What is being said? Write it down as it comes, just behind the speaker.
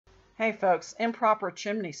Hey folks, improper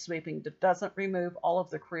chimney sweeping that doesn't remove all of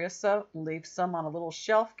the creosote and leave some on a little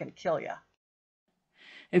shelf can kill you.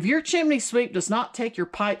 If your chimney sweep does not take your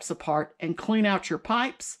pipes apart and clean out your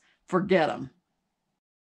pipes, forget them.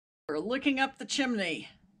 We're looking up the chimney.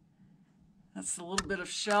 That's a little bit of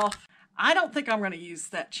shelf. I don't think I'm going to use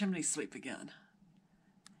that chimney sweep again.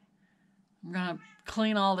 I'm going to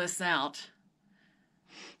clean all this out.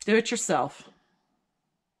 Do it yourself.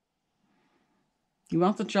 You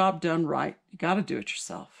want the job done right, you got to do it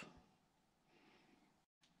yourself.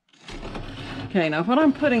 Okay, now what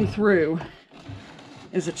I'm putting through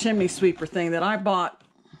is a chimney sweeper thing that I bought,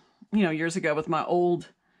 years ago with my old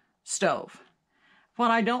stove.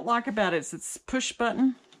 What I don't like about it is its push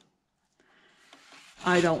button.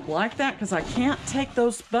 I don't like that because I can't take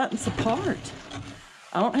those buttons apart.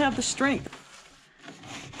 I don't have the strength.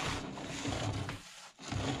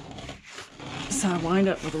 So I wind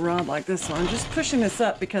up with a rod like this one. I'm just pushing this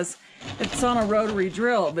up because it's on a rotary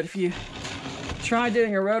drill, but if you try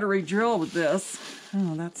doing a rotary drill with this,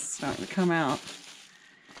 oh, that's starting to come out.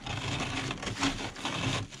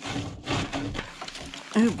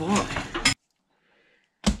 Oh boy.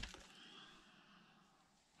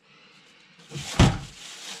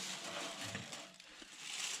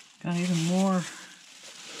 Got even more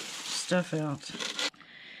stuff out.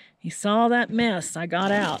 You saw that mess I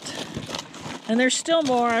got out. And there's still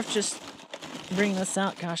more. I've just bring this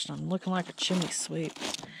out. Gosh, I'm looking like a chimney sweep.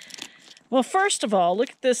 Well, first of all, look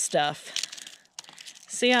at this stuff.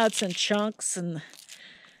 See how it's in chunks, and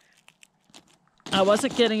I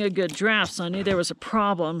wasn't getting a good draft, so I knew there was a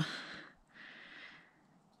problem.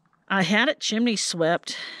 I had it chimney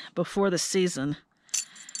swept before the season,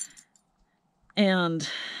 and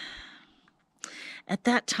at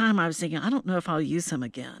that time I was thinking, I don't know if I'll use him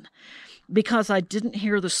again, because I didn't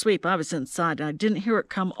hear the sweep. I was inside, and I didn't hear it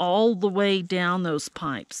come all the way down those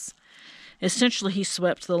pipes. Essentially, he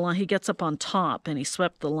swept the line. He gets up on top, and he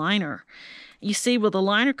swept the liner. You see, well, the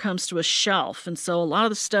liner comes to a shelf, and so a lot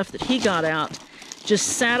of the stuff that he got out just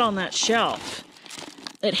sat on that shelf.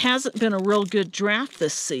 It hasn't been a real good draft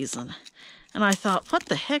this season. And I thought, what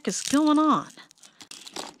the heck is going on?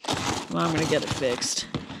 Well, I'm going to get it fixed.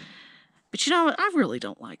 But you know what? I really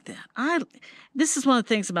don't like that. This is one of the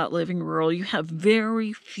things about living rural. You have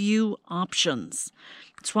very few options.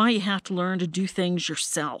 That's why you have to learn to do things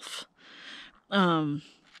yourself. You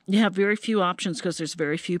have very few options because there's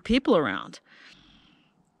very few people around.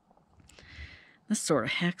 This sort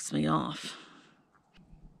of hacks me off.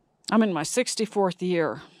 I'm in my 64th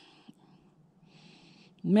year.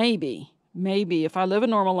 Maybe, if I live a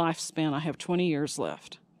normal lifespan, I have 20 years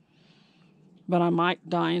left. But I might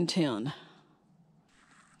die in 10.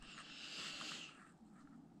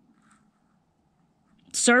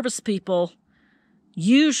 Service people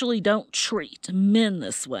usually don't treat men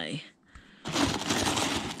this way.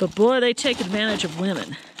 But boy, they take advantage of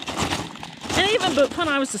women. And even but when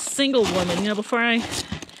I was a single woman, before I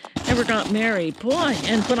ever got married, boy,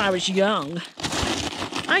 and when I was young,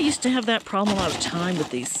 I used to have that problem a lot of time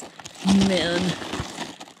with these men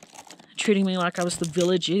treating me like I was the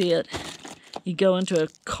village idiot. You go into a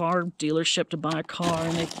car dealership to buy a car,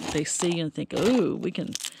 and they see you and think, ooh, we can...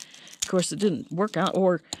 Of course, it didn't work out.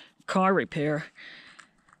 Or car repair.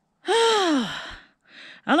 I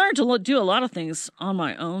learned to do a lot of things on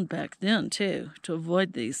my own back then, too, to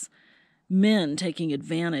avoid these men taking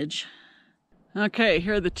advantage. Okay,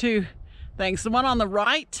 here are the two things. The one on the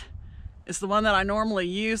right is the one that I normally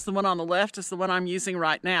use. The one on the left is the one I'm using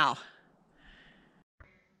right now.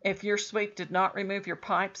 If your sweep did not remove your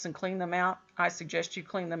pipes and clean them out, I suggest you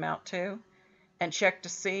clean them out too. And check to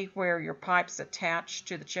see where your pipes attach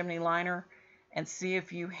to the chimney liner, and see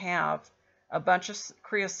if you have a bunch of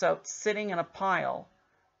creosote sitting in a pile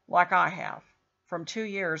like I have from 2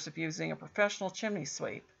 years of using a professional chimney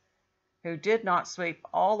sweep who did not sweep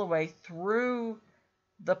all the way through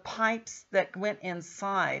the pipes that went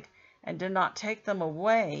inside and did not take them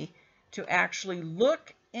away to actually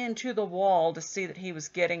look into the wall to see that he was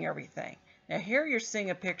getting everything. Now here you're seeing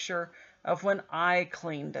a picture of when I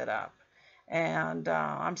cleaned it up. And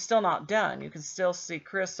I'm still not done. You can still see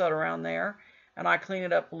creosote around there. And I clean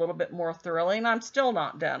it up a little bit more thoroughly. And I'm still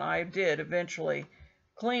not done. I did eventually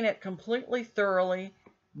clean it completely thoroughly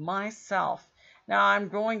myself. Now I'm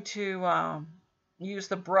going to use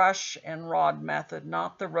the brush and rod method,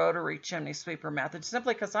 not the rotary chimney sweeper method,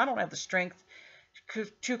 simply because I don't have the strength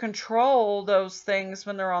to control those things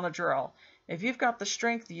when they're on the drill. If you've got the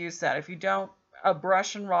strength to use that, if you don't, a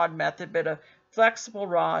brush and rod method, but a flexible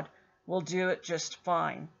rod will do it just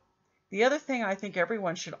fine. The other thing I think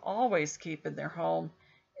everyone should always keep in their home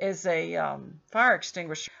is a fire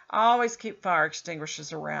extinguisher. I always keep fire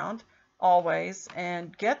extinguishers around, always,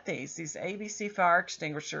 and get these ABC fire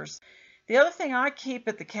extinguishers. The other thing I keep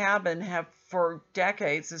at the cabin, have for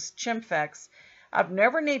decades, is Chimfex. I've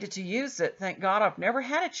never needed to use it. Thank God I've never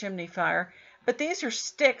had a chimney fire. But these are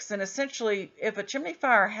sticks, and essentially, if a chimney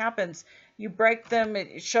fire happens, you break them.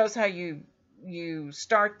 It shows how you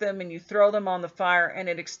start them, and you throw them on the fire, and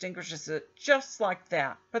it extinguishes it just like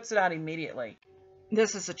that. Puts it out immediately.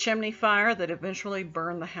 This is a chimney fire that eventually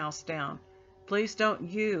burned the house down. Please don't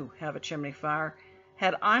you have a chimney fire.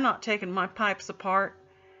 Had I not taken my pipes apart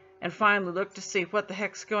and finally looked to see what the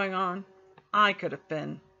heck's going on, I could have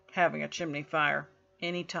been having a chimney fire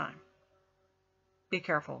anytime. Be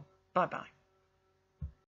careful. Bye-bye.